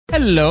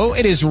Hello,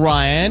 it is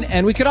Ryan,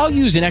 and we could all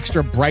use an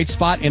extra bright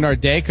spot in our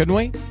day, couldn't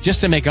we? Just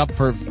to make up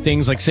for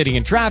things like sitting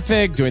in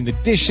traffic, doing the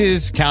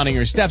dishes, counting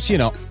your steps, you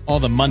know, all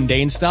the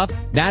mundane stuff.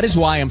 That is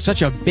why I'm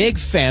such a big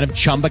fan of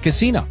Chumba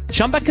Casino.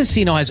 Chumba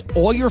Casino has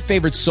all your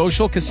favorite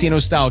social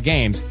casino-style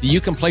games that you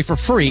can play for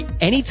free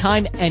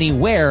anytime,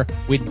 anywhere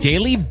with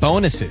daily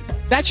bonuses.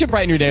 That should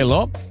brighten your day a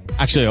little.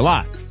 Actually, a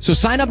lot. So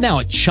sign up now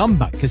at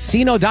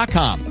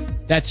ChumbaCasino.com.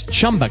 That's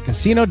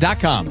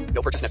ChumbaCasino.com.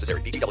 No purchase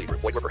necessary. VGW Group.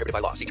 Void where prohibited by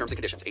law. See terms and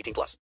conditions.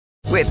 18+.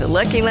 With the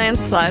Lucky Land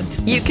Slots,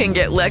 you can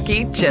get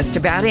lucky just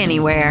about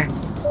anywhere.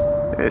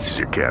 This is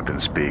your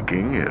captain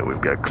speaking.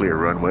 We've got clear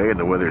runway and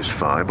the weather's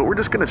fine, but we're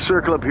just going to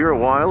circle up here a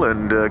while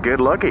and get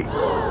lucky.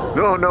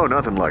 No,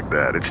 nothing like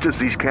that. It's just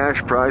these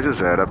cash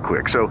prizes add up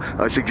quick. So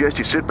I suggest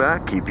you sit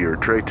back, keep your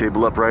tray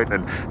table upright,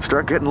 and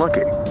start getting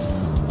lucky.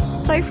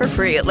 Play for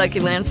free at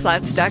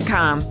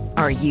LuckyLandSlots.com.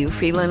 Are you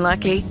feeling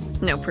lucky?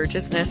 No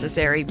purchase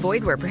necessary.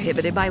 Void where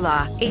prohibited by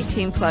law.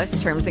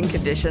 18+ terms and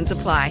conditions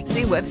apply.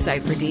 See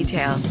website for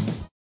details.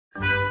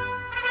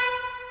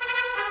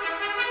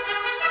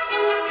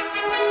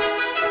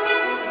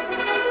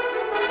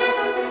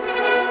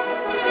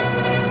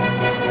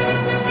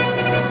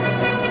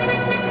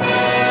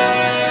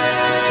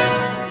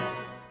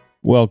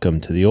 Welcome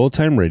to the Old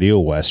Time Radio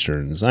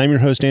Westerns. I'm your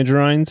host, Andrew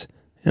Rines,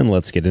 and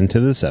let's get into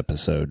this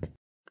episode.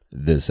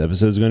 This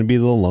episode is going to be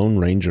The Lone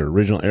Ranger.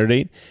 Original air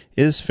date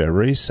is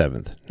February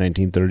 7th,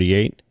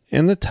 1938,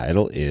 and the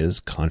title is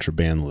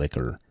Contraband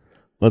Liquor.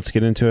 Let's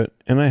get into it,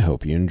 and I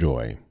hope you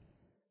enjoy.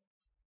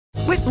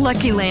 With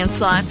Lucky Land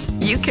Slots,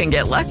 you can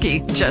get lucky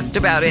just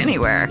about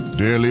anywhere.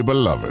 Dearly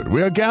beloved,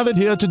 we are gathered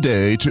here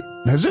today to...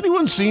 Has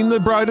anyone seen the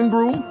bride and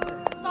groom?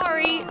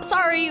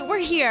 Sorry, we're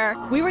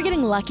here. We were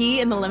getting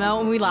lucky in the limo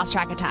and we lost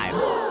track of time.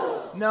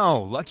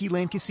 No, Lucky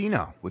Land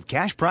Casino, with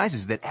cash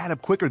prizes that add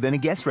up quicker than a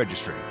guest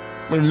registry.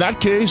 In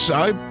that case,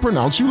 I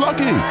pronounce you lucky.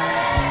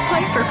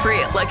 Play for free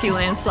at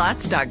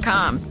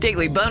LuckyLandSlots.com.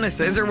 Daily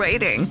bonuses are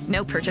waiting.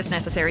 No purchase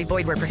necessary.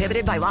 Void where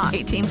prohibited by law.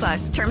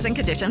 18+. Terms and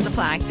conditions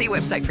apply. See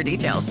website for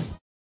details.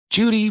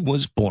 Judy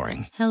was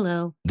boring.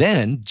 Hello.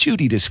 Then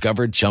Judy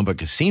discovered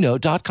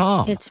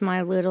ChumbaCasino.com. It's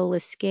my little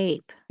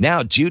escape.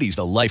 Now Judy's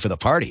the life of the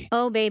party.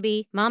 Oh,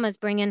 baby, mama's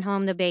bringing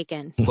home the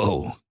bacon.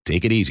 Whoa,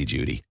 take it easy,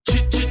 Judy.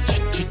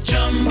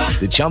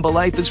 The Chumba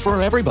life is for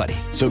everybody.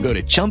 So go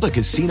to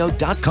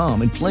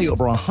ChumbaCasino.com and play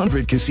over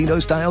 100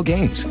 casino-style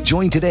games.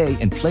 Join today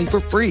and play for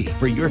free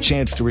for your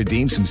chance to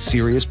redeem some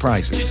serious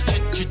prizes.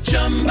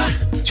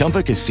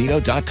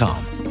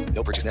 ChumbaCasino.com.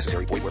 No purchase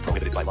necessary. Void where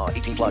prohibited by law.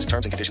 18+.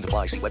 Terms and conditions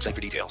apply. See website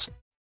for details.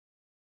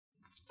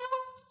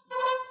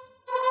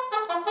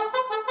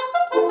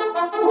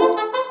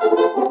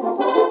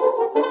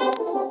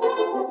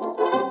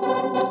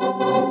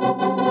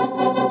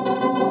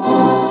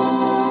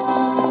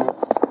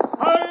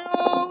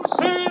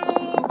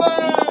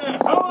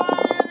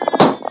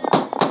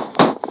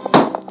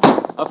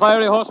 A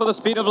fiery horse with the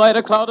speed of light,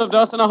 a cloud of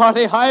dust, and a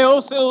hearty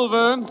hi-yo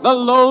silver, the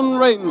Lone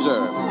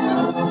Ranger.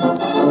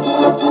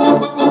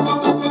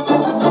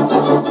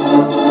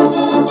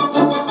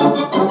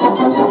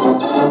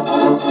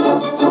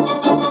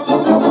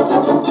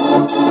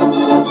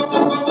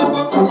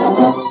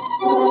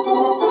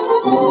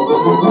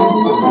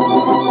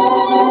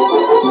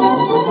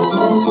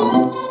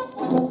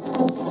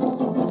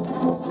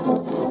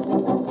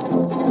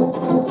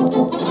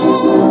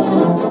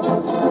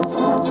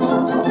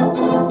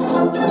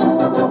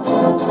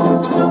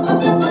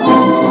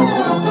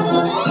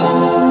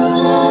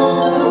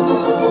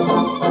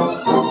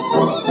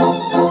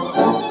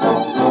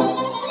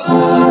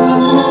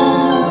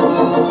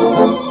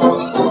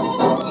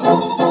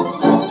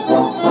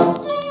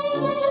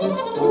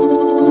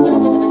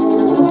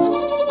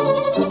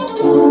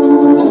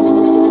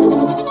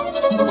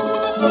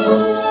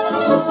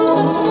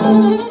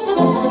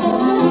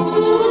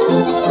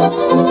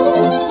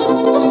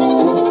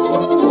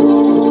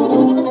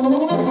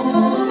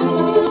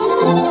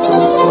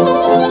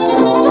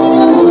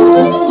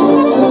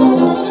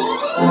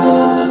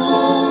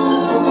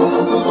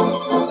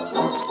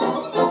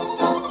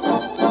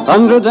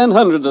 Hundreds and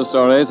hundreds of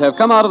stories have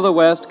come out of the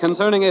West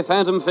concerning a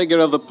phantom figure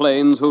of the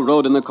plains who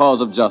rode in the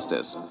cause of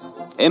justice.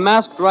 A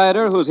masked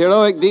rider whose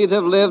heroic deeds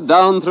have lived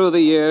down through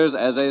the years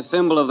as a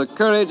symbol of the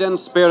courage and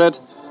spirit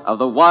of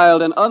the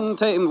wild and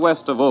untamed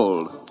West of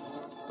old.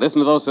 Listen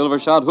to those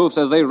silver-shod hoofs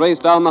as they race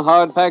down the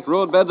hard-packed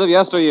roadbeds of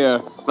yesteryear.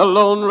 The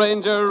Lone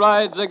Ranger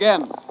rides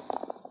again.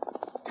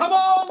 Come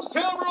on,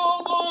 Silver,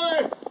 old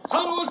boy!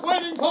 Tonto's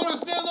waiting for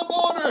us near the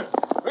border.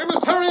 We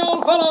must hurry,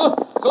 old fellow,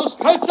 so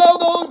stretch out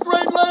those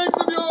great legs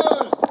of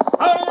yours.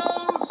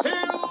 Hi-yo,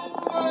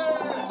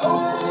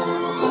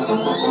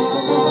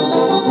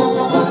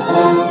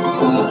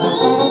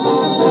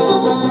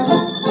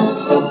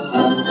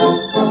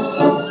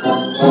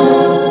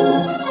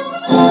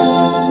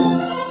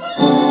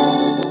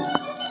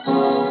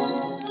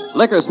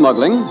 Liquor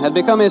smuggling had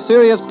become a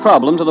serious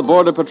problem to the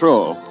Border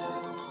Patrol.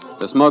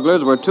 The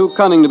smugglers were too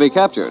cunning to be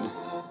captured,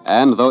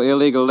 and though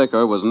illegal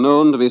liquor was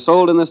known to be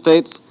sold in the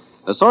States,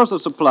 the source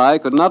of supply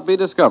could not be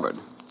discovered.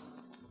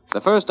 The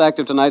first act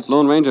of tonight's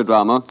Lone Ranger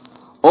drama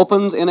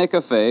opens in a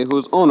cafe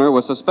whose owner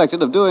was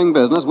suspected of doing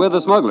business with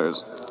the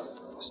smugglers.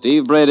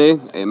 Steve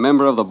Brady, a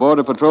member of the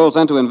Border Patrol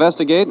sent to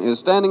investigate, is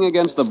standing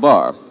against the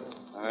bar.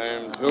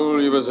 I'm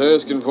told you was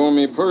asking for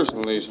me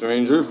personally,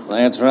 stranger.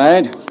 That's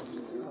right.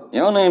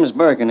 Your name's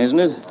Birkin, isn't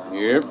it?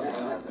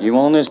 Yep. You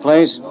own this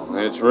place?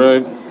 That's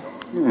right.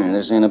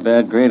 This ain't a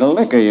bad grade of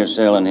liquor you're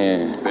selling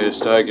here.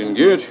 Best I can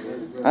get.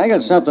 I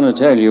got something to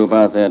tell you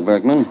about that,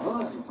 Berkman.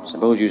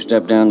 Suppose you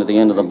step down to the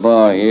end of the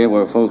bar here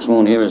where folks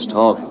won't hear us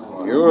talk.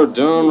 You're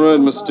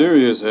downright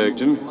mysterious,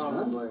 Acton.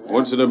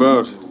 What's it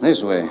about?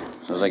 This way,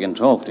 so as I can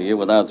talk to you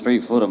without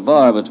 3 foot of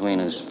bar between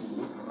us.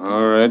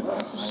 All right.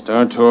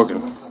 Start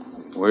talking.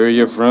 Where are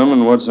you from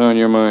and what's on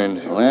your mind?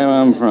 Where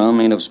I'm from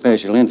ain't of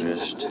special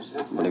interest.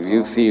 But if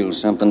you feel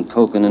something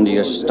poking into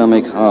your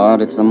stomach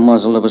hard, it's the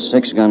muzzle of a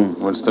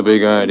 6-gun. What's the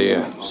big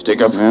idea?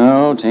 Stick up?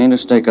 No, 'tain't a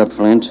stick-up,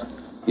 Flint.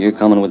 You're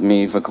coming with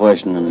me for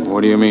questioning.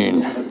 What do you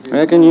mean?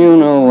 Reckon you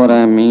know what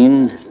I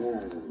mean.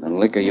 The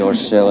liquor you're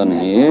selling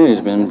here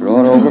has been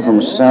brought over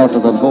from south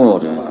of the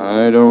border.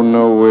 I don't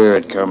know where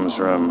it comes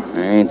from.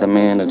 I ain't the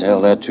man to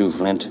tell that to,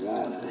 Flint.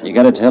 You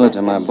gotta tell it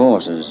to my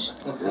bosses.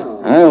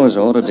 I was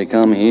ordered to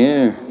come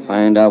here,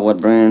 find out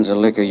what brands of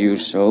liquor you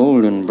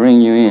sold, and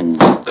bring you in.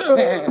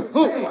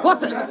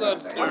 What the?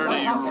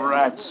 Dirty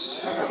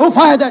rats. Who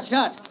fired that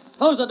shot?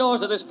 Close the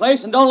doors of this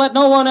place and don't let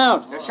no one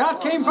out. The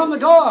shot came from the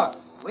door.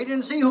 We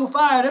didn't see who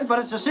fired it, but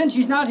it's a cinch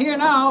he's not here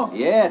now.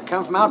 Yeah, it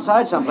come from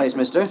outside someplace,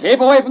 mister. Keep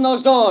away from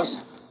those doors.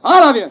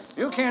 All of you.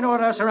 You can't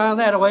order us around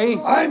that way.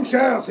 I'm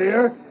sheriff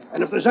here,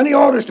 and if there's any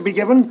orders to be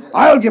given,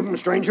 I'll give them,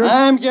 stranger.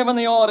 I'm giving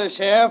the orders,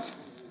 Sheriff.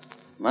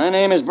 My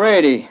name is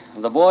Brady,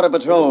 of the Border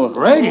Patrol.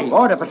 Brady?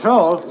 Border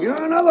Patrol?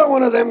 You're another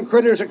one of them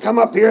critters that come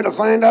up here to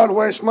find out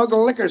where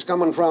smuggled liquor's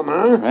coming from,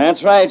 huh?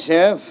 That's right,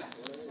 Sheriff.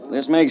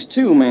 This makes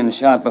 2 men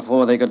shot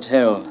before they could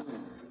tell.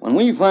 When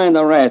we find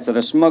the rats that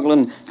are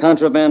smuggling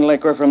contraband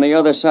liquor from the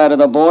other side of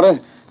the border,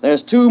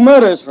 there's 2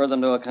 murders for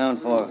them to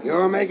account for.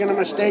 You're making a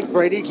mistake,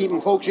 Brady, keeping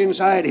folks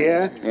inside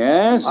here.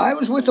 Yes? I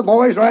was with the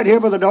boys right here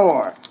by the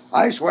door.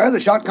 I swear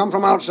the shot come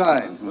from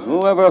outside.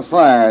 Whoever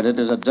fired it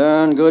is a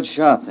darn good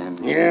shot, then.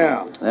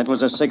 Yeah. That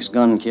was a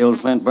 6-gun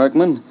killed Flint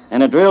Berkman,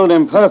 and it drilled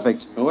him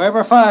perfect.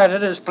 Whoever fired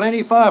it is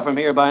plenty far from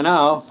here by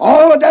now.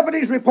 All the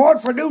deputies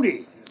report for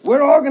duty.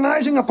 We're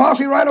organizing a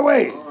posse right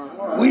away.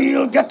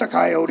 We'll get the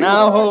coyote.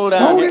 Now, hold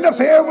on. Don't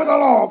interfere with the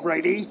law,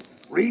 Brady.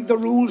 Read the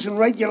rules and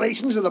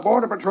regulations of the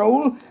Border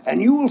Patrol,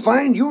 and you will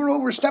find you're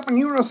overstepping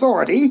your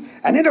authority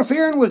and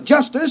interfering with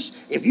justice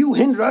if you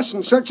hinder us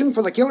in searching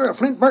for the killer of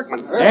Flint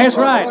Berkman. That's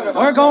right.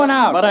 We're going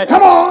out.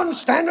 Come on,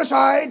 stand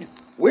aside.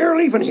 We're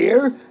leaving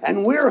here,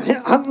 and we're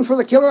hunting for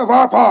the killer of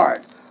our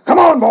pard. Come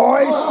on,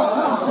 boys.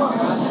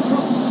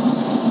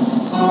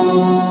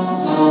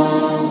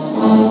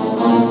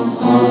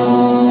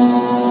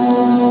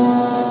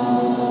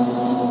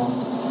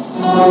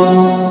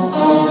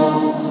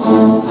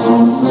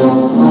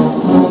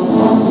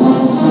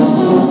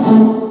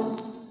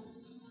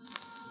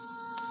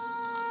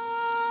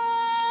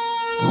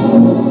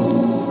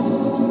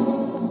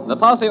 The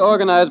posse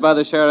organized by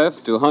the sheriff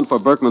to hunt for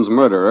Berkman's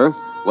murderer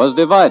was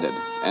divided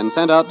and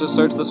sent out to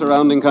search the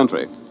surrounding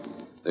country.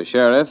 The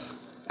sheriff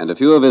and a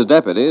few of his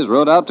deputies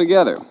rode out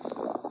together.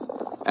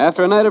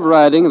 After a night of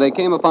riding, they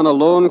came upon a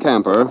lone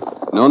camper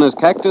known as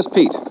Cactus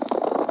Pete.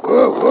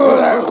 Whoa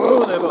there,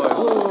 boy.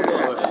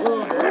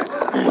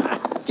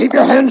 Keep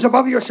your hands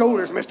above your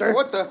shoulders, mister.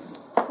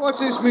 What's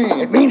this mean?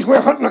 It means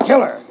we're hunting a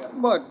killer.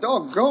 But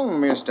doggone,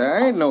 mister,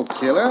 I ain't no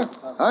killer.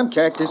 I'm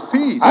Cactus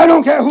Pete. I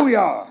don't care who you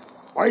are.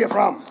 Where you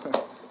from?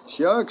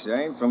 Shucks,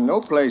 I ain't from no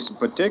place in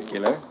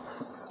particular.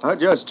 I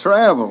just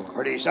travel.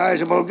 Pretty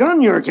sizable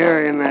gun you're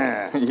carrying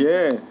there.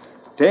 Yeah.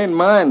 It ain't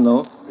mine,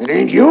 though. It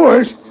ain't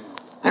yours.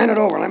 Hand it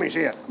over. Let me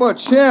see it. But,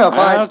 Sheriff,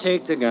 I'll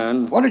take the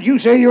gun. What did you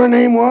say your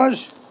name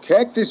was?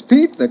 Cactus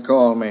Pete, they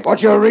call me.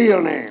 What's your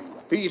real name?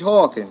 Pete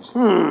Hawkins.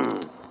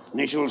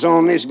 Initials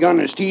on this gun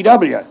is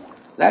T.W.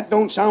 That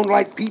don't sound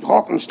like Pete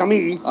Hawkins to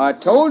me. I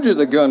told you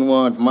the gun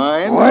wasn't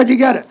mine. Where'd you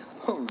get it?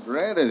 Oh,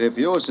 drat it, if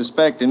you're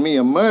suspecting me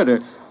of murder,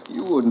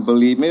 you wouldn't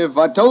believe me if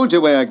I told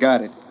you where I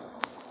got it.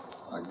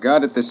 I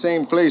got it the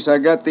same place I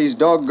got these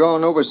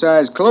doggone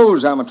oversized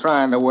clothes I'm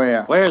trying to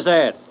wear. Where's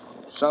that?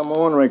 Some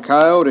ornery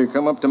coyote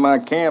come up to my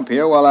camp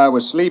here while I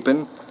was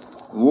sleeping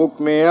and woke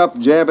me up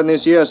jabbing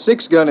this here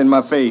 6-gun in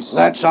my face.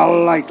 That's a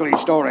likely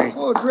story.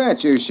 Oh,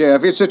 drat you,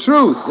 Sheriff, it's the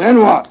truth.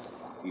 Then what?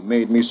 He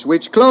made me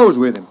switch clothes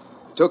with him.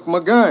 Took my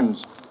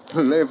guns.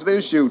 Left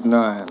this shooting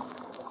iron.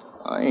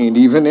 I ain't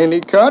even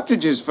any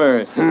cartridges for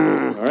it.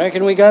 I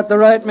reckon we got the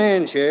right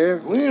man,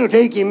 Sheriff. We'll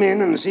take him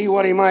in and see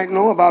what he might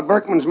know about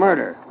Berkman's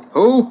murder.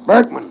 Who?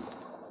 Berkman.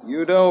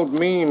 You don't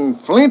mean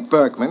Flint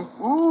Berkman?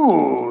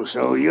 Oh,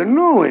 so you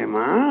know him,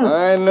 huh?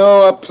 I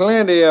know a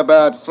plenty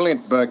about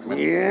Flint Berkman.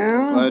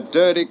 Yeah? A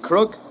dirty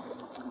crook.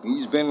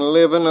 He's been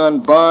living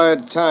on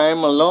borrowed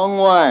time a long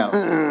while.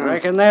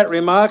 Reckon that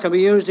remark will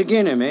be used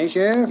again him, eh,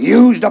 Sheriff?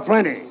 Used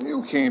aplenty.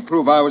 You can't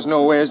prove I was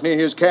nowheres near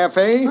his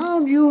cafe.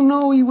 How'd you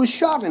know he was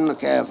shot in the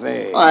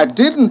cafe? I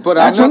didn't, but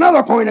That's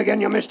another point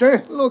again, you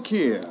mister. Look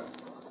here.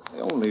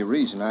 The only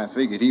reason I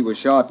figured he was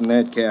shot in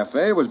that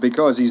cafe was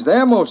because he's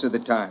there most of the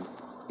time.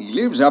 He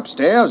lives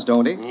upstairs,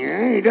 don't he?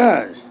 Yeah, he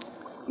does.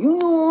 You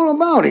know all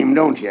about him,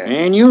 don't you?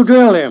 And you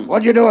drilled him.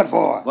 What'd you do it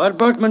for? What'd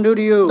Berkman do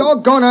to you?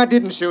 Doggone, I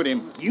didn't shoot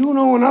him. You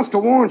know enough to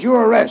warrant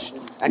your arrest,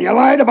 and you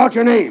lied about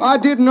your name. I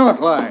did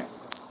not lie.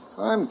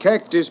 I'm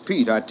Cactus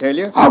Pete, I tell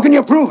you. How can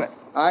you prove it?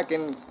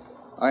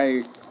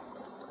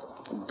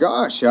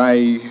 Gosh,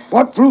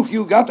 What proof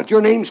you got that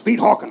your name's Pete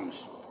Hawkins?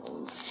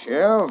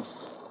 Sheriff,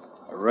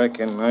 I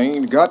reckon I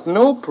ain't got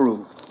no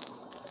proof.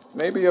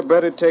 Maybe you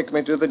better take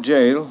me to the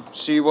jail,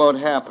 see what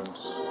happens.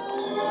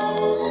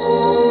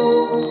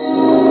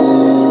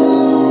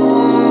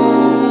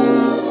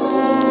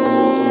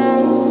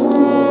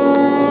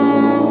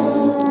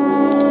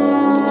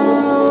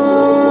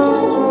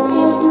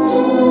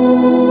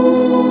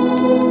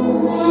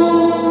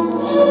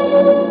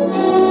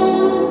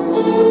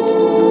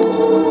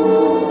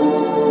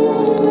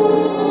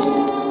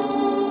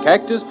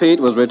 Cactus Pete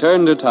was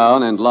returned to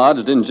town and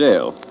lodged in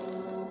jail.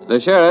 The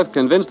sheriff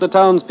convinced the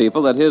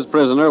townspeople that his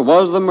prisoner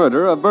was the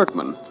murderer of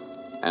Berkman,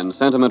 and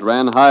sentiment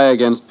ran high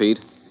against Pete.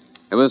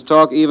 There was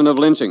talk even of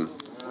lynching,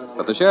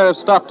 but the sheriff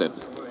stopped it.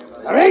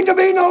 There ain't to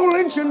be no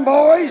lynching,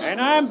 boys.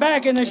 And I'm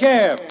backing the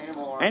sheriff.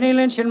 Any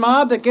lynching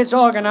mob that gets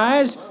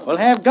organized will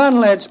have gun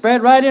lead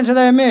spread right into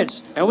their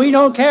midst, and we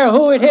don't care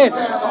who it hits.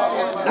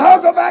 Now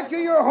go back to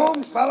your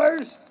homes,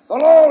 fellers. The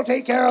law will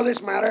take care of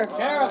this matter.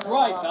 Sheriff's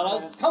right,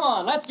 fellas. Come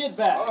on, let's get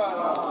back.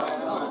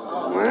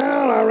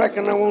 Well, I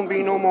reckon there won't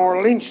be no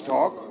more lynch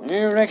talk.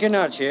 You reckon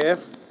not, Sheriff.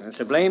 That's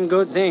a blame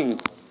good thing.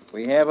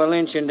 We have a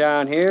lynching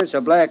down here. It's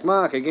a black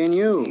mark again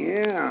you.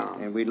 Yeah.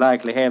 And we'd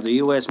likely have the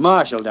U.S.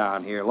 Marshal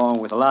down here, along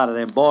with a lot of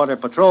them Border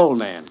Patrol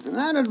men. And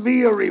that'd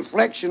be a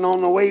reflection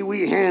on the way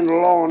we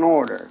handle law and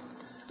order.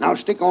 Now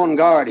stick on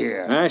guard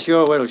here. I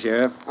sure will,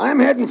 Sheriff. I'm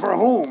heading for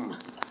home.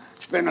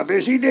 It's been a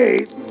busy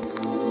day.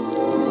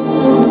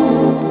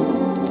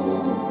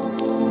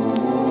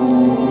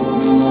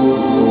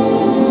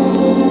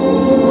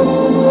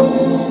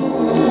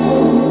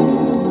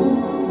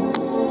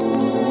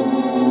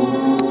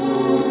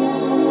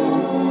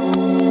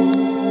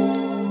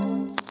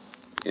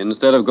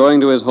 Instead of going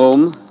to his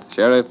home,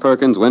 Sheriff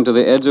Perkins went to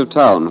the edge of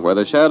town where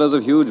the shadows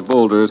of huge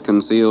boulders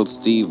concealed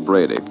Steve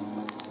Brady.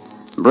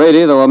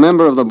 Brady, though a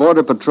member of the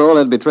Border Patrol,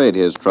 had betrayed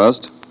his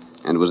trust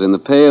and was in the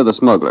pay of the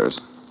smugglers.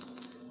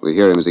 We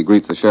hear him as he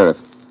greets the sheriff.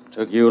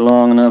 Took you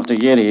long enough to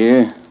get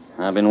here.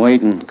 I've been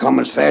waiting. Come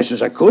as fast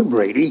as I could,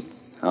 Brady.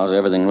 How's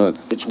everything look?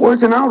 It's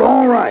working out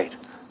all right.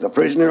 The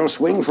prisoner will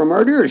swing for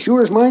murder as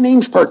sure as my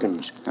name's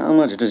Perkins. How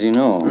much does he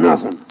know?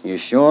 Nothing. You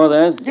sure of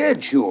that?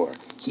 Dead sure.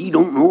 He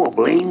don't know a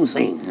blame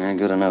thing. Yeah,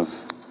 good enough.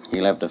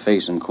 He'll have to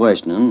face some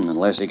questioning.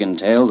 Unless he can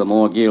tell, the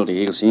more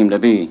guilty he'll seem to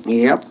be.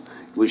 Yep.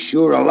 It was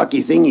sure a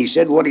lucky thing he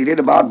said what he did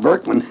about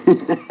Berkman.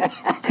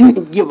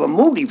 Give a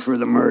motive for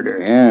the murder.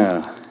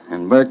 Yeah,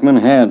 and Berkman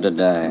had to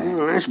die.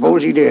 Well, I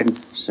suppose he did.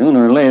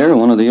 Sooner or later,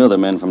 one of the other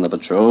men from the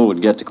patrol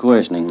would get to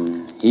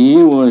questioning. He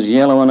was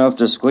yellow enough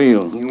to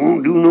squeal. He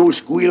won't do no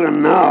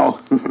squealing now.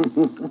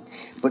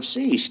 But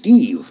say,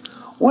 Steve,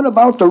 what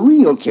about the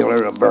real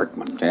killer of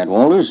Berkman? Tad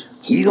Walters?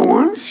 He the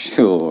one?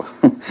 Sure.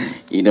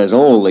 He does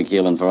all the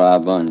killing for our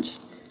bunch.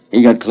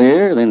 He got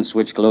clear, then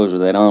switched clothes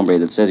with that hombre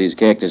that says he's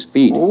Cactus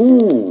Pete.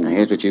 Oh. Now,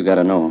 here's what you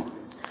gotta know.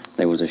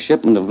 There was a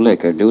shipment of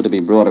liquor due to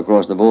be brought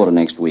across the border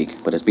next week,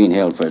 but it's being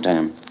held for a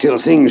time.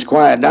 Till things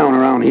quiet down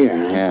around here,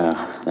 huh?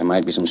 Yeah, there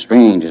might be some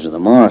strangers or the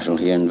marshal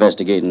here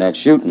investigating that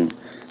shooting.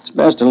 It's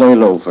best to lay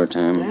low for a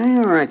time.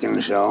 I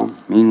reckon so.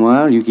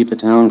 Meanwhile, you keep the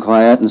town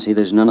quiet and see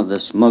there's none of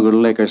the smuggled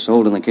liquor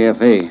sold in the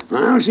cafe.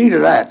 I'll see to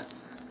that.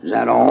 Is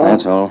that all?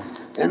 That's all.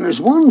 And there's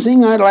one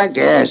thing I'd like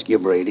to ask you,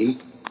 Brady.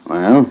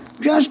 Well?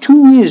 Just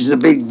who is the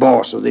big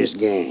boss of this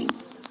gang?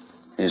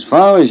 As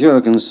far as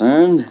you're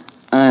concerned,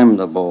 I'm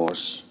the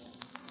boss.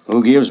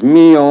 Who gives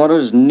me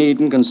orders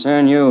needn't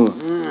concern you.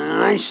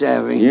 I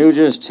savvy. You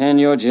just tend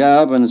your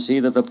job and see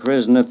that the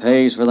prisoner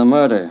pays for the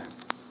murder.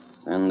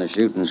 Then the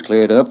shooting's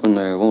cleared up and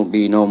there won't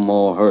be no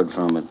more heard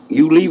from it.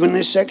 You leaving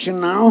this section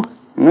now?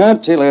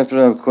 Not till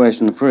after I've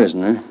questioned the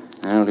prisoner.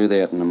 I'll do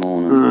that in the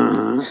morning.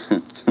 Uh-huh.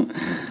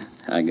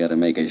 I gotta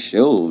make a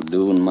show of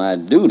doing my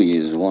duty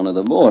as one of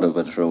the Border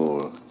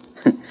Patrol.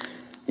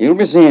 You'll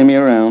be seeing me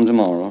around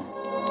tomorrow.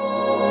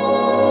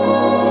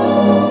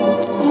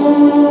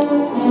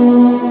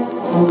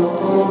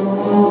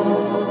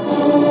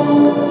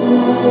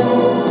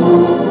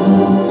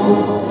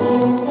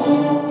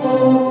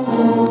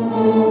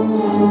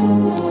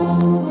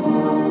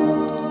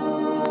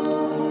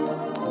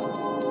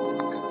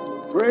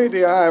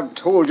 Brady, I've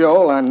told you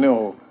all I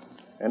know.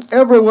 And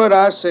every word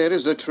I said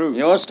is the truth.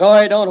 Your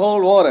story don't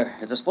hold water.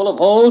 It's as full of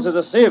holes as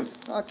a sieve.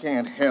 I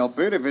can't help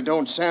it if it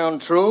don't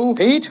sound true.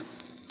 Pete,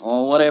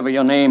 or whatever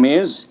your name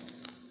is,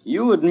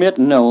 you admit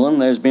knowing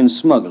there's been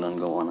smuggling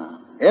going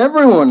on.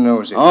 Everyone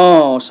knows it.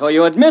 Oh, so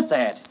you admit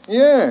that?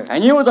 Yeah.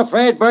 And you was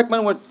afraid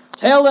Berkman would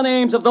Tell the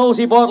names of those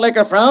he bought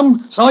liquor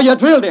from, so you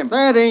drilled him.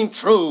 That ain't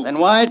true. Then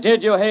why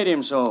did you hate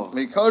him so?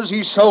 Because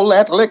he sold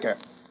that liquor.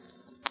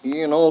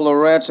 He and all the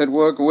rats that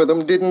work with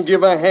him didn't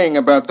give a hang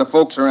about the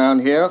folks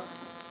around here.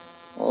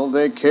 All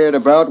they cared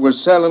about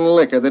was selling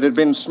liquor that had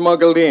been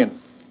smuggled in.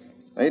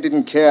 They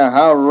didn't care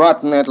how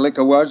rotten that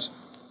liquor was.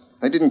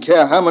 They didn't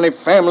care how many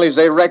families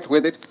they wrecked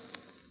with it.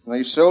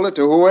 They sold it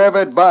to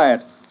whoever'd buy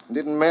it. It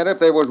didn't matter if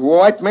they was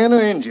white men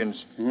or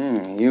Indians.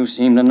 You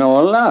seem to know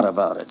a lot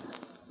about it.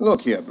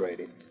 Look here,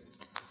 Brady.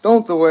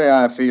 Don't the way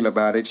I feel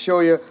about it show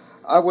you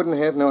I wouldn't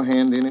have no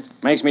hand in it?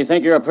 Makes me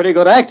think you're a pretty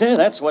good actor,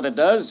 that's what it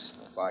does.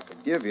 If I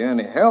could give you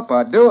any help,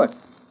 I'd do it.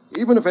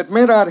 Even if it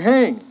meant I'd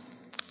hang.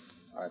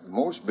 I'd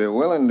most be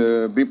willing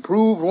to be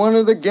proved one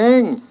of the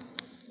gang.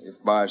 If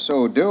by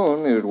so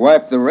doing, it'd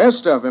wipe the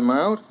rest of him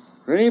out.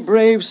 Pretty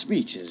brave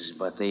speeches,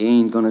 but they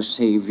ain't gonna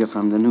save you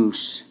from the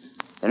noose.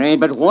 There ain't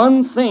but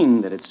one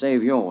thing that'd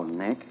save your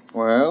neck.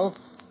 Well?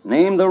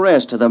 Name the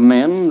rest of the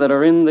men that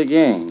are in the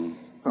gang.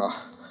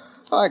 Oh,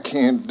 I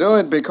can't do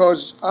it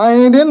because I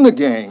ain't in the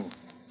gang.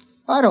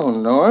 I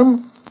don't know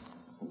 'em.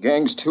 The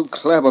gang's too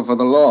clever for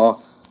the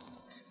law.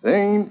 There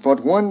ain't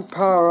but one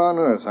power on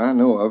earth I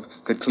know of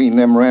could clean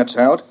them rats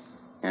out.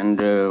 And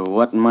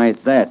what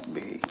might that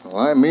be? Well,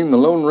 I mean the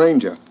Lone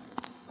Ranger.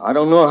 I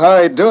don't know how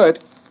he'd do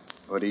it,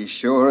 but he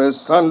sure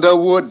as thunder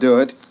would do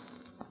it.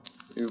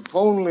 If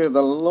only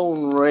the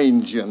Lone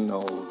Ranger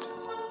knowed.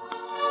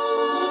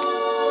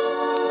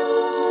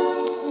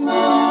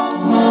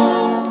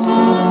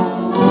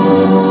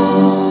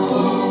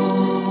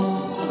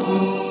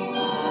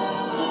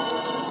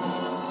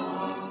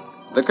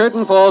 The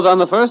curtain falls on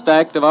the first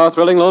act of our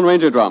thrilling Lone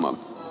Ranger drama.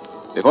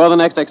 Before the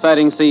next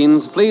exciting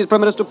scenes, please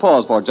permit us to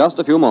pause for just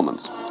a few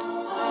moments.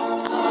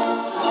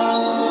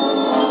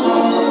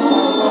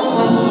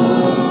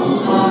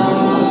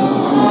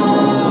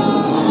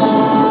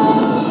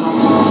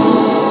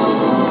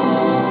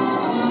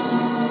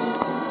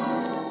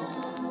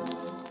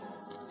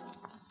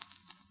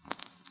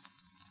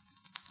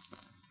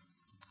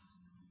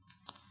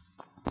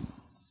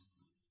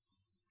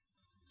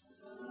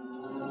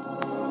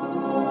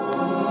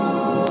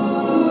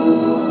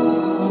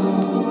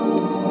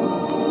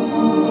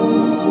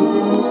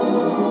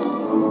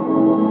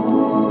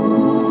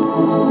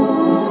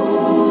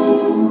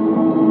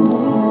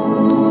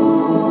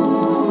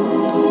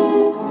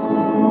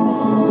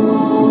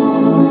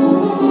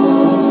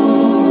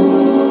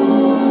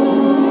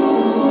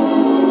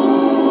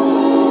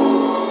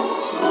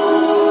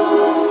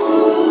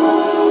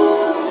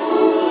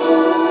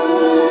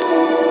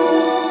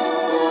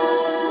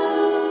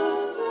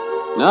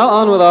 Now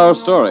on with our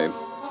story.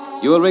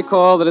 You will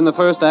recall that in the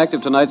first act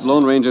of tonight's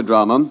Lone Ranger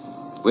drama,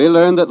 we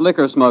learned that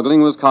liquor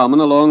smuggling was common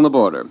along the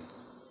border.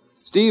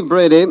 Steve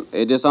Brady,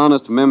 a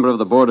dishonest member of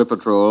the Border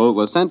Patrol,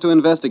 was sent to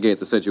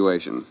investigate the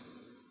situation.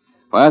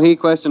 While he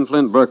questioned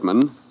Flint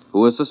Berkman,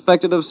 who was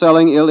suspected of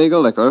selling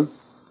illegal liquor,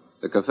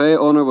 the cafe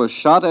owner was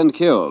shot and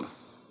killed.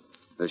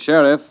 The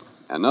sheriff,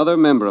 another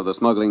member of the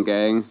smuggling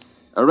gang,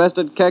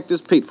 arrested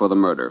Cactus Pete for the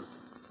murder,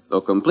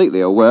 though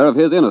completely aware of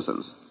his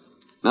innocence.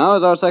 Now,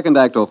 as our second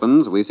act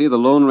opens, we see the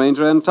Lone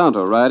Ranger and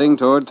Tonto riding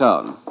toward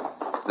town.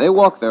 They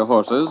walk their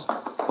horses,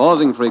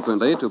 pausing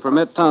frequently to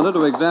permit Tonto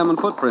to examine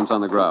footprints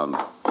on the ground.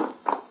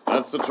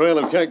 That's the trail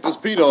of Cactus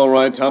Pete, all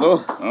right, Tonto.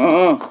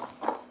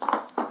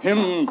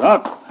 Him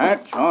got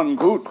patch on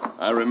boot.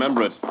 I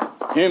remember it.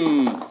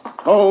 Him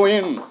toe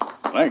in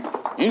like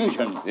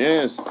Injun.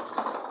 Yes.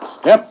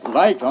 Step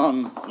light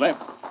on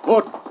left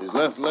foot. His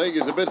left leg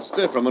is a bit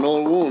stiff from an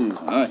old wound.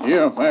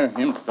 Here where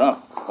him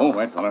stop. Oh,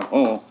 white feller.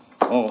 Oh.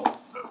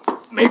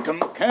 Make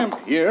 'em camp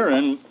here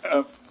and...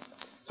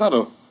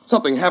 Tonto,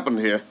 something happened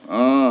here.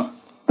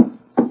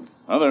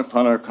 Other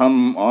feller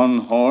come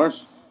on horse.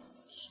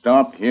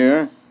 Stop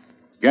here.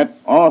 Get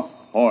off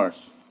horse.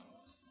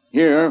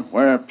 Here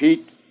where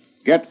Pete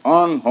get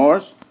on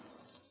horse.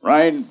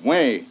 Ride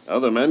way.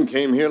 Other men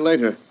came here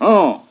later.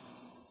 Oh.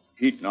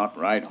 Pete not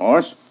ride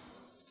horse.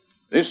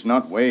 This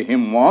not way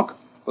him walk.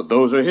 But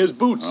those are his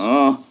boots.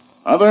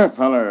 Other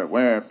feller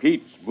wear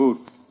Pete's boot.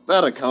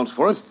 That accounts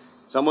for it.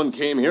 Someone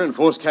came here and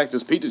forced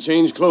Cactus Pete to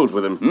change clothes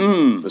with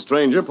him. The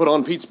stranger put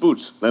on Pete's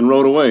boots, then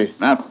rode away.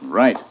 Not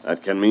right.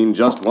 That can mean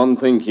just one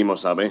thing,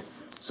 Kimosabe.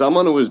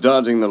 Someone who was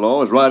dodging the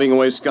law is riding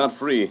away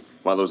scot-free,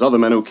 while those other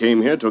men who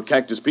came here took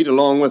Cactus Pete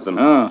along with them.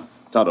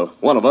 Tonto,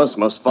 one of us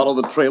must follow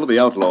the trail of the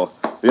outlaw.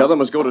 The other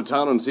must go to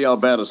town and see how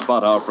bad a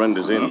spot our friend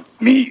is in.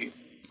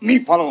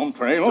 Me follow him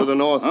trail. To the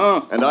north,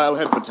 and I'll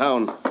head for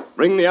town.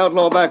 Bring the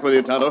outlaw back with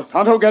you, Tonto.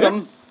 Tonto, get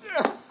him.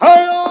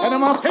 Get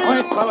him up,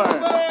 white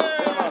feller.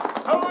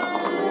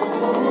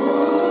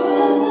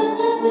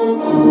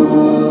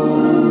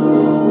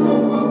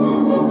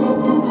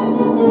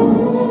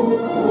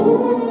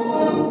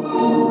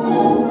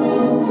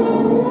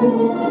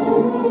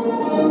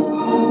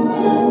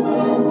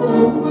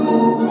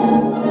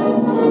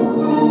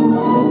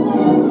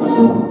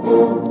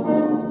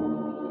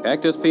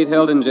 Cactus Pete,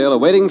 held in jail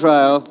awaiting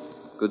trial,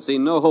 could see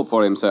no hope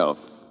for himself.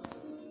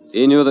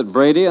 He knew that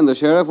Brady and the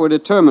sheriff were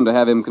determined to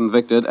have him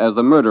convicted as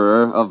the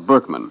murderer of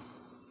Berkman.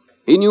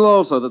 He knew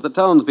also that the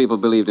townspeople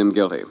believed him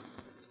guilty.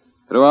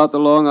 Throughout the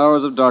long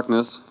hours of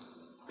darkness,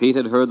 Pete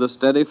had heard the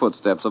steady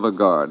footsteps of a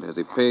guard as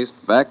he paced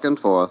back and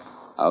forth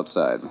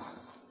outside.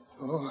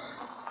 Oh,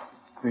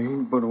 there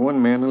ain't but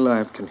one man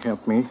alive can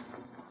help me.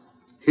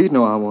 He'd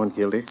know I wasn't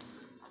guilty.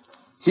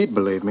 He'd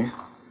believe me.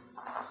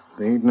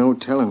 There ain't no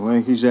telling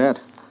where he's at.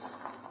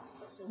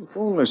 If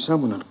only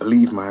someone would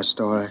believe my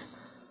story,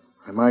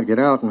 I might get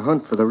out and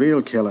hunt for the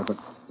real killer, but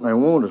I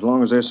won't as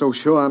long as they're so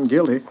sure I'm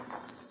guilty.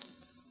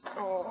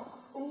 Oh,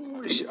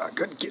 wish I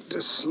could get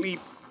to sleep.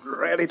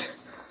 Rat it.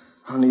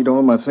 I'll need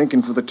all my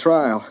thinking for the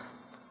trial.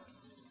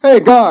 Hey,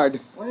 guard.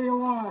 What do you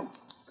want?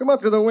 Come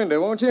up to the window,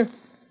 won't you?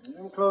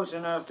 I'm close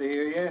enough to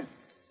hear you.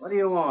 What do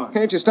you want?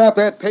 Can't you stop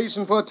that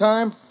pacing for a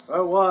time?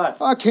 For what?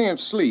 I can't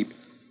sleep.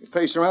 You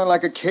pace around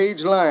like a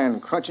caged lion,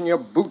 crunching your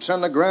boots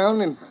on the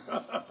ground and...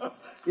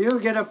 You'll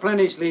get a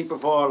plenty sleep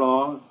before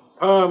long.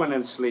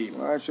 Permanent sleep.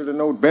 I should have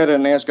known better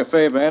than ask a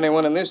favor of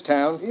anyone in this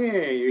town.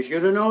 Yeah, you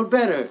should have known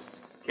better.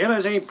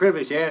 Killers ain't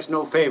privileged to ask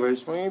no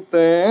favors. Ain't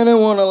there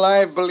anyone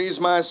alive believes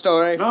my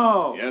story?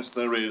 No. Yes,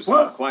 there is.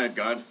 What? Quiet,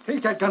 guard.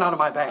 Take that gun out of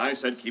my back. I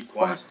said keep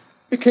quiet.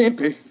 It can't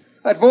be.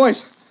 That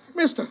voice.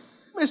 Mister,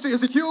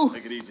 is it you?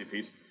 Take it easy,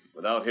 Pete.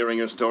 Without hearing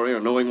your story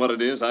or knowing what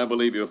it is, I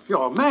believe you.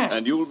 You're masked.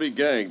 And you'll be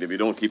gagged if you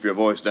don't keep your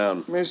voice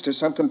down. Mister,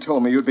 something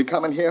told me you'd be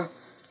coming here.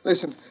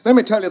 Listen, let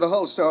me tell you the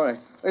whole story.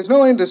 There's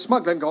no end to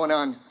smuggling going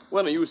on.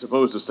 When are you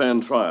supposed to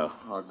stand trial?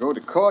 I'll go to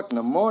court in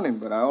the morning,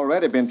 but I've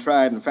already been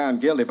tried and found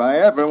guilty by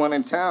everyone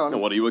in town. Now,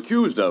 what are you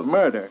accused of?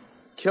 Murder.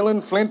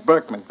 Killing Flint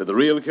Berkman. Did the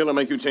real killer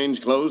make you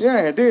change clothes?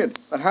 Yeah, he did.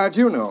 But how'd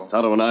you know?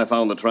 Tonto and I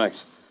found the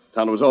tracks.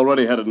 Tonto was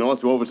already headed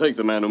north to overtake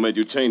the man who made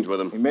you change with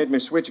him. He made me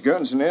switch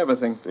guns and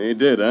everything. He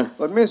did, huh?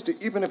 But, mister,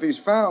 even if he's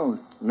found,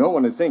 no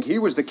one would think he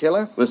was the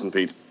killer. Listen,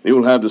 Pete,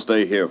 you'll have to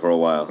stay here for a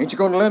while. Ain't you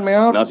going to let me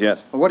out? Not yet.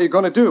 Well, what are you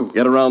going to do?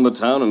 Get around the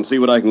town and see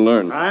what I can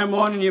learn. I'm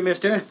warning you,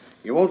 mister.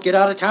 You won't get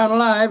out of town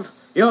alive.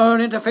 You're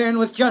interfering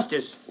with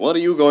justice. What are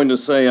you going to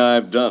say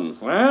I've done?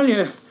 Well,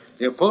 you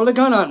pulled a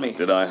gun on me.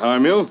 Did I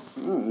harm you?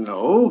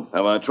 No.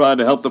 Have I tried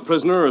to help the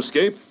prisoner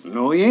escape?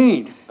 No, you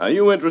ain't. Are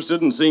you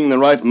interested in seeing the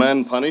right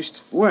man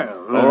punished?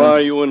 Well, Or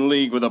are you in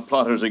league with the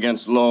plotters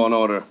against law and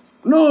order?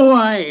 No,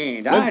 I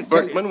ain't. Flint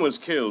Berkman was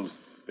killed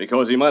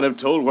because he might have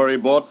told where he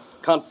bought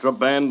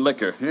contraband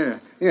liquor.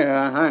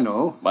 Yeah, I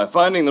know. By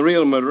finding the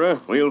real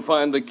murderer, we'll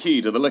find the key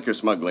to the liquor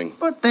smuggling.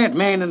 But that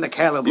man in the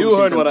calaboose... You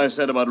heard what I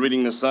said about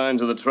reading the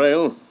signs of the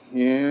trail?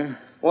 Yeah.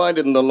 Why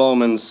didn't the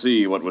lawmen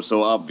see what was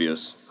so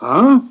obvious?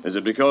 Huh? Is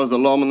it because the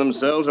lawmen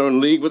themselves are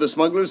in league with the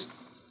smugglers?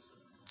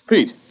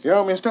 Pete.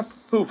 Yeah, mister?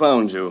 Who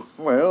found you?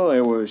 Well,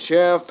 there was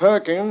Sheriff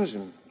Perkins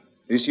and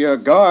this here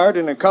guard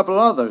and a couple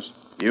others.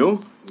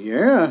 You?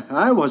 Yeah,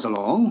 I was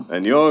along.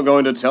 And you're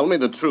going to tell me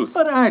the truth.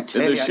 But I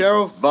tell you... Did the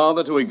sheriff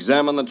bother to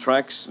examine the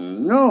tracks?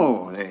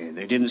 No,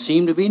 there didn't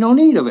seem to be no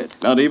need of it.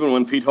 Not even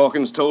when Pete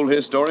Hawkins told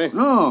his story?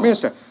 No.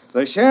 Mister,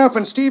 the sheriff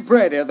and Steve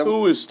Brady are the...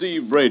 Who is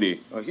Steve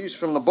Brady? Oh, he's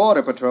from the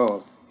Border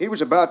Patrol. He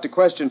was about to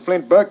question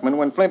Flint Berkman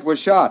when Flint was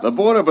shot. The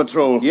Border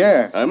Patrol?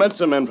 Yeah. I met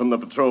some men from the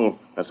patrol.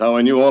 That's how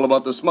I knew all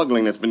about the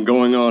smuggling that's been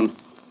going on.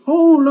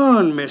 Hold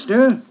on,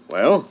 mister.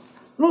 Well?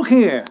 Look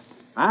here.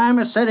 I'm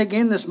as set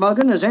again the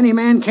smuggling as any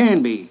man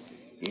can be.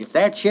 If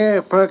that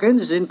Sheriff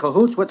Perkins is in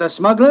cahoots with the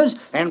smugglers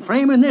and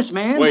framing this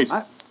man... Wait.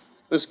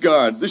 This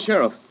guard, the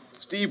sheriff,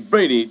 Steve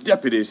Brady,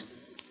 deputies.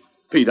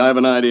 Pete, I have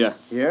an idea.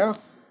 Yeah?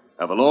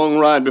 Have a long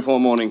ride before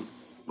morning.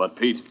 But,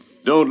 Pete,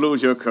 don't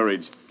lose your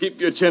courage. Keep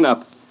your chin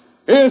up.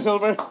 Here,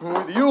 Silver.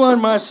 With you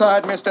on my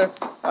side, mister,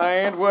 I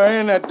ain't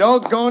worrying a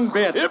doggone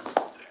bit. Yep.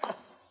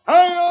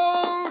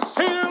 Hi-yo,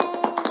 Silver!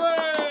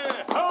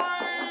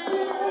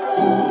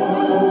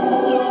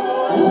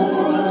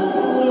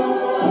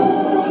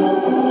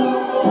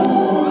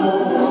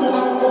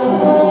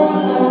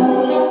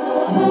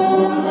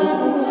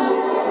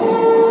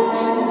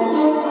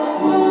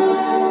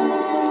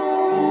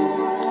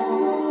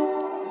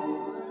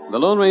 The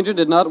Lone Ranger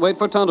did not wait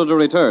for Tonto to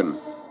return.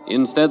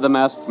 Instead, the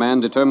masked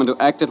man determined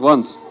to act at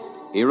once.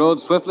 He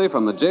rode swiftly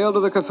from the jail to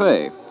the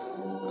cafe.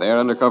 There,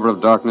 under cover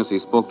of darkness, he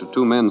spoke to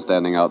two men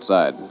standing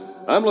outside.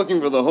 I'm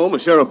looking for the home of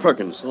Sheriff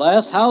Perkins.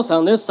 Last house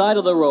on this side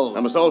of the road. I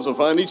must also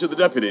find each of the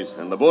deputies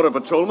and the border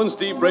patrolman,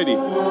 Steve Brady.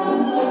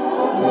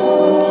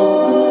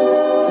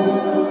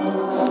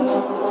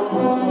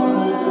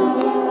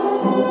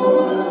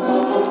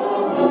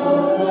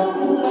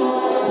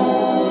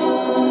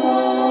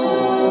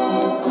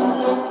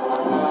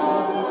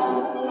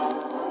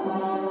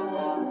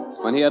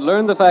 When he had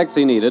learned the facts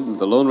he needed,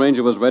 the Lone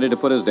Ranger was ready to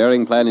put his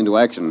daring plan into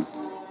action.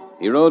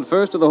 He rode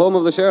first to the home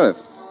of the sheriff.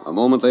 A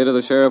moment later,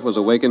 the sheriff was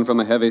awakened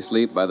from a heavy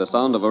sleep by the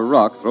sound of a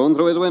rock thrown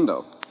through his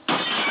window.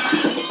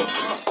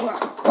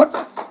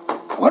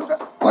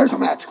 Where's the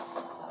match?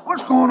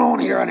 What's going on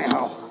here,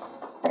 anyhow?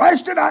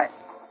 Blasted, A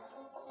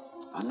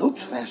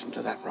note's fastened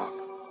to that rock.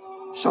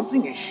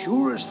 Something as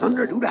sure as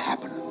thunder due to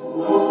happen.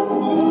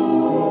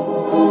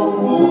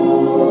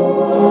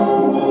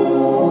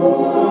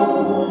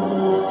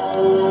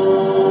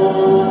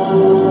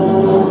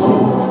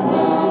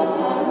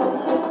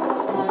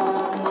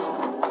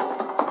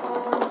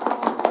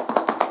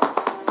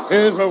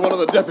 Here's where one of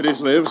the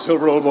deputies lives,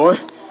 Silver, old boy.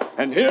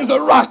 And here's a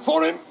rock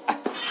for him.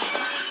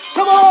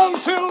 Come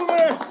on,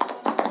 Silver!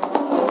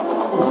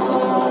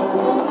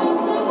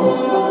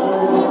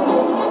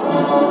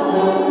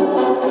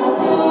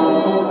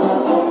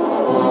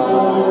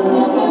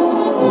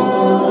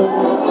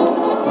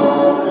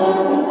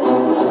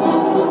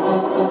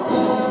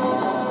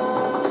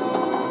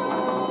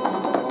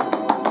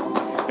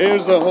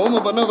 Here's the home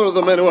of another of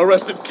the men who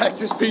arrested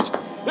Cactus Pete.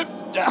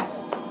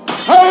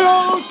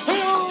 Hi-yo,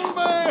 Silver!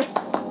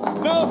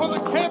 Now for the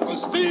camp of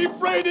Steve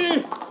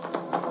Brady.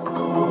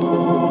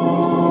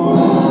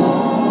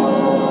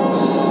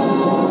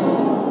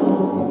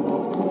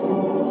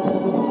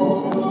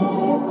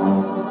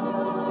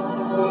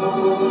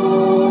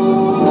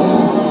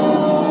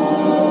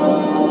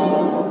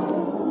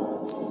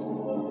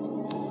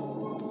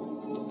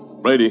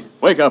 Brady,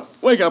 wake up.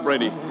 Wake up,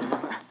 Brady.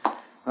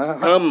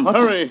 Come,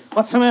 hurry.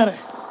 What's the matter?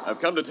 I've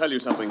come to tell you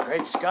something.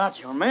 Great Scott,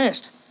 you're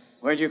masked.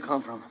 Where'd you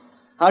come from?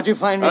 How'd you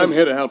find me? I'm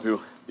here to help you.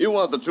 You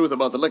want the truth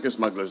about the liquor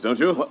smugglers, don't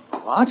you?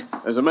 What?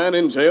 There's a man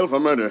in jail for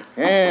murder.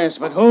 Yes,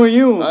 but who are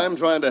you? I'm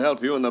trying to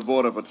help you and the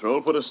Border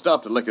Patrol put a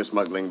stop to liquor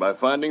smuggling by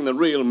finding the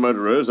real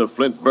murderers of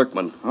Flint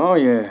Berkman. Oh,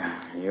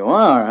 yeah. You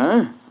are,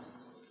 huh?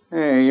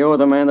 Hey, you're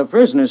the man the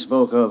prisoner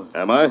spoke of.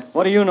 Am I?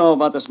 What do you know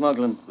about the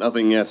smuggling?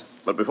 Nothing yet.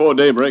 But before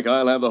daybreak,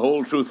 I'll have the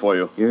whole truth for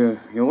you.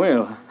 You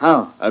will?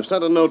 How? I've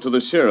sent a note to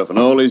the sheriff and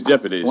all his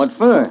deputies. What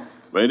for?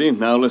 Brady,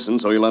 now listen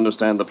so you'll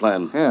understand the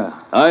plan.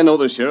 Yeah. I know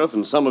the sheriff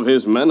and some of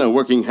his men are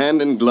working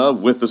hand in glove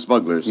with the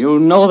smugglers. You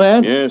know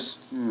that? Yes.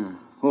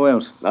 Who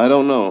else? I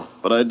don't know,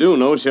 but I do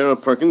know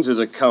Sheriff Perkins is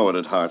a coward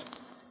at heart.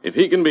 If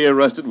he can be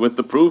arrested with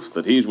the proof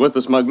that he's with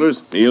the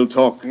smugglers, he'll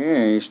talk.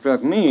 Yeah, he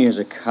struck me as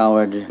a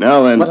coward.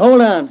 Now then. But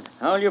hold on.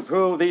 How'll you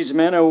prove these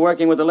men are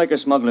working with the liquor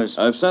smugglers?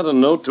 I've sent a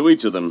note to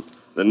each of them.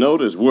 The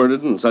note is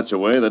worded in such a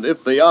way that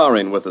if they are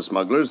in with the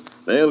smugglers,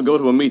 they'll go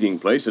to a meeting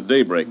place at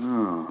daybreak.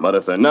 Oh. But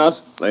if they're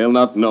not, they'll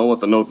not know what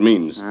the note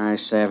means. I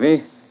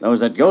savvy.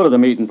 Those that go to the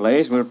meeting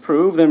place will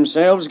prove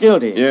themselves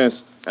guilty.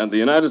 Yes, and the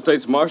United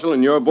States Marshal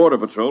and your Border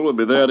Patrol will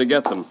be there to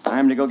get them.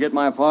 Time to go get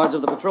my parts of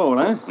the patrol,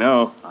 huh?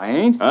 No. I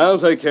ain't? I'll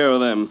take care of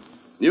them.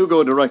 You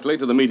go directly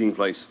to the meeting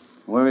place.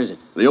 Where is it?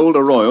 The old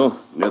arroyo,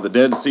 near the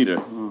dead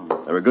cedar.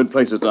 There are good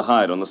places to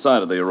hide on the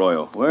side of the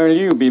arroyo. Where'll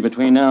you be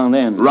between now and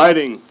then?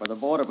 Riding. For the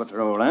Border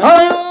Patrol,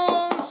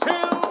 huh?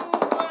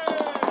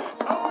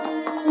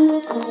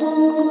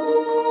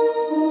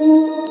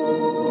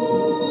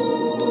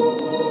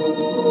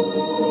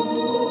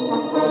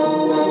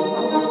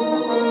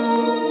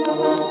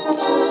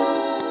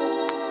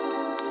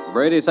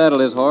 Brady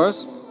saddled his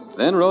horse,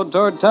 then rode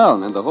toward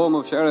town and the home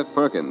of Sheriff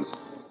Perkins.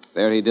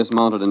 There he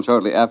dismounted and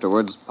shortly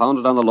afterwards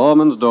pounded on the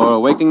lawman's door,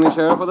 awaking the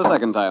sheriff for the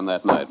second time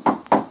that night.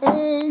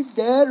 Hey,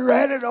 Dad,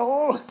 rat it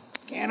all.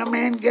 Can a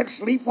man get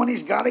sleep when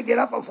he's got to get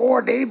up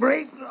before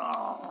daybreak?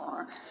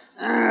 Oh.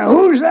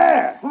 Who's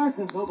there?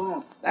 Perkins, open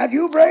up. That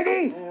you,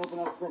 Brady? Hey, open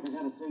up quick. I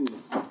gotta see you.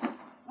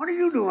 What are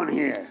you doing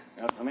here?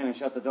 Now come in and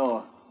shut the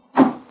door.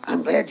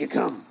 I'm glad you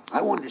come.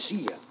 I wanted to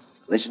see you.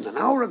 Listen, an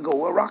hour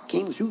ago, a rock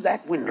came through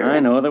that window.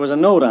 I know. There was a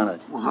note on it.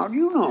 Well, how do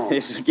you know?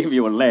 This will give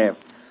you a laugh.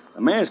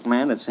 The masked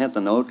man that sent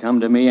the note come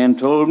to me and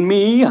told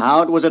me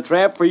how it was a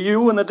trap for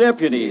you and the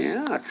deputies.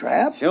 Yeah, a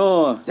trap?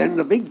 Sure. Then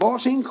the big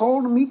boss ain't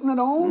called a meeting at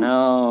all?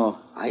 No.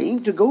 I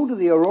ain't to go to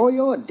the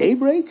arroyo at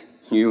daybreak?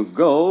 You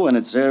go, and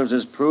it serves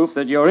as proof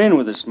that you're in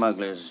with the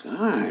smugglers.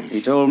 Gosh.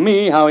 He told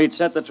me how he'd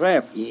set the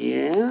trap.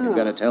 Yeah? You've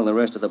got to tell the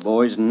rest of the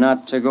boys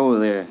not to go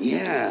there.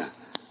 Yeah.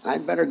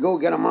 I'd better go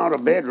get 'em out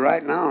of bed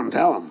right now and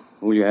tell 'em.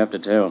 Who'll you have to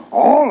tell?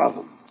 All of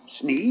 'em.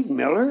 Sneed,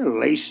 Miller,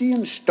 Lacey,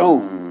 and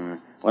Stone.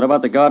 What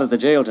about the guard at the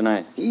jail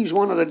tonight? He's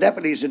one of the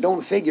deputies that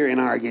don't figure in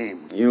our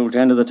game. You'll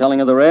tend to the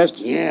telling of the rest?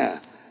 Yeah.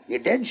 You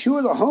dead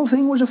sure the whole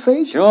thing was a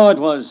fake? Sure it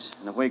was.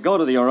 And if we go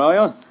to the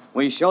arroyo,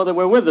 we show that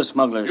we're with the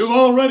smugglers. You've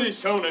already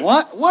shown it.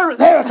 What? Where?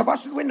 There, at the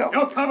busted window.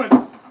 You're coming.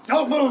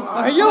 Don't move.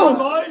 Hey, you!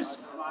 Boys.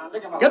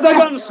 Get the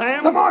gun,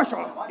 Sam. The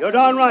marshal. You're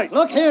darn right.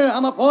 Look here,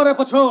 I'm a border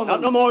patrolman.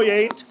 Not no more, you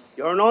ain't.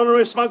 You're an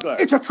honorary smuggler.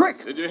 It's a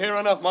trick. Did you hear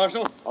enough,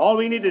 Marshal? All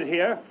we needed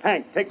here.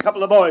 Hank, take a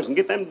couple of boys and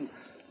get them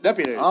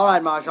deputies. All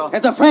right, Marshal.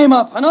 It's a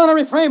frame-up, an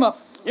honorary frame-up.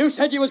 You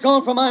said you was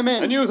going for my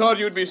men. And you thought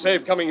you'd be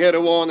safe coming here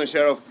to warn the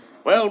sheriff.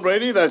 Well,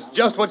 Brady, that's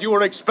just what you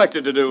were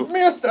expected to do.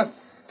 Mister,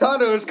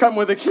 Tonto's come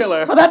with a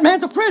killer. But that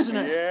man's a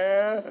prisoner.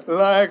 Yeah,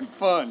 like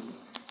fun.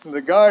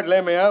 The guard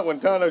let me out when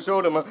Tonto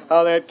showed him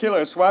how that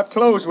killer swapped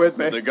clothes with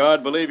me. Did the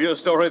guard believe your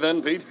story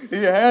then, Pete?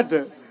 He had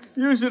to.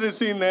 You should have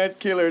seen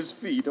that killer's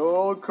feet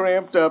all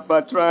cramped up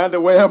by trying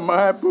to wear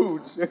my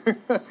boots.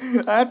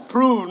 That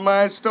proved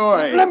my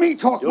story. Let me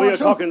talk, You're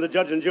Marshal. talking to the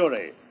judge and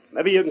jury.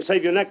 Maybe you can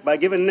save your neck by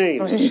giving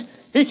names.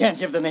 He can't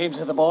give the names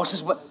of the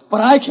bosses,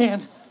 but I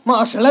can.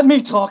 Marshal, let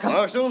me talk.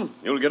 Marshal,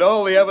 you'll get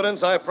all the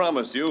evidence I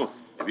promised you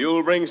if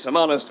you'll bring some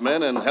honest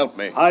men and help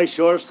me. I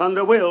sure as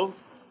thunder will.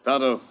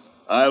 Tonto,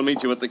 I'll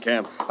meet you at the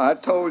camp. I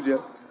told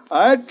you.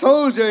 I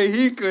told you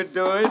he could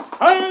do it.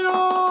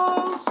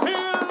 Hi-yo,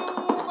 Silver!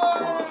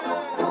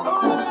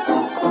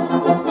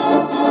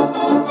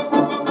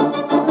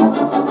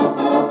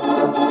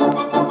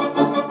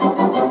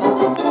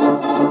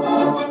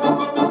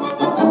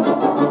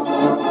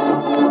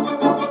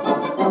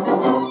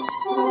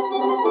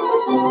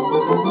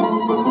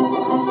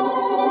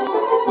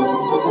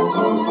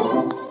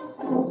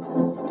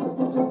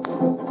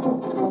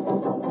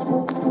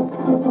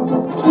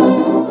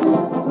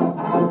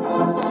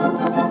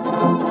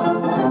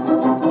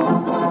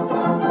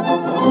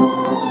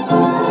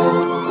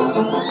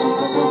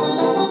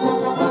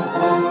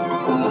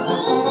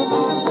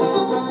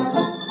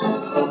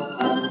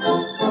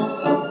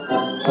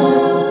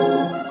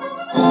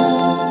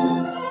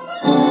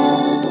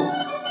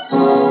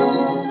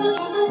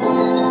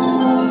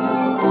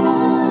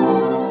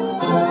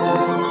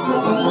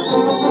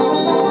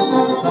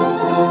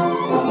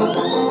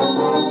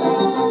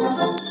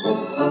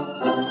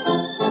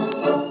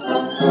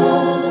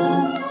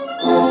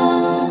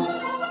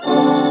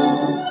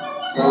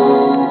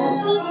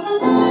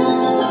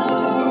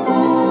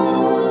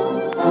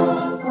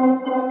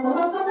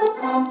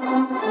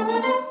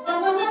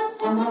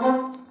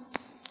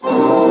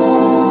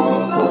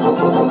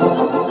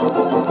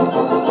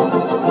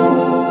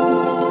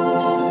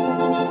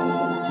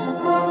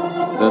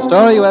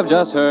 story you have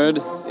just heard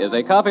is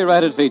a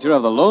copyrighted feature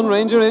of the Lone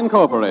Ranger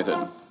Incorporated.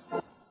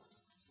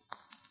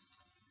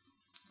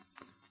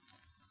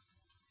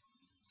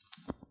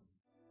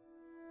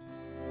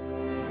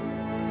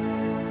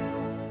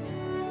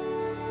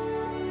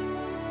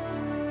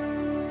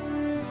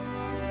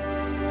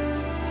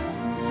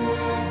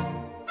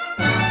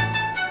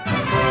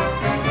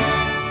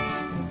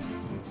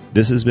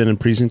 This has been a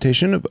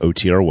presentation of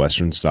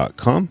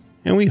OTRWesterns.com,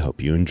 and we hope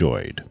you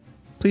enjoyed.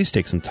 Please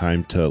take some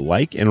time to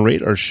like and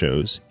rate our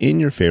shows in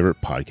your favorite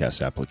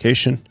podcast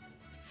application.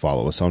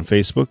 Follow us on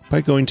Facebook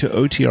by going to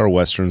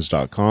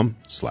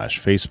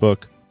OTRWesterns.com/Facebook.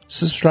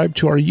 Subscribe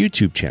to our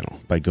YouTube channel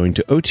by going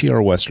to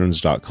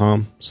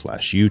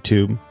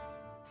OTRWesterns.com/YouTube.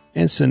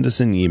 And send us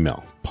an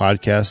email,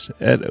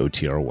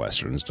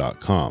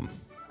 podcast@OTRWesterns.com.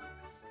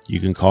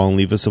 You can call and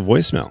leave us a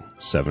voicemail,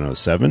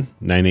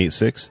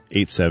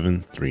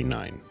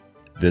 707-986-8739.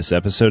 This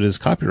episode is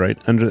copyright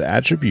under the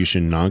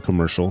Attribution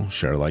Non-Commercial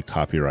Share-alike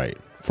copyright.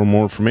 For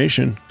more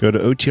information, go to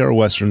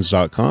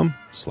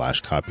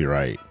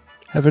OTRWesterns.com/copyright.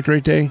 Have a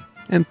great day,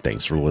 and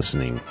thanks for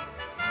listening.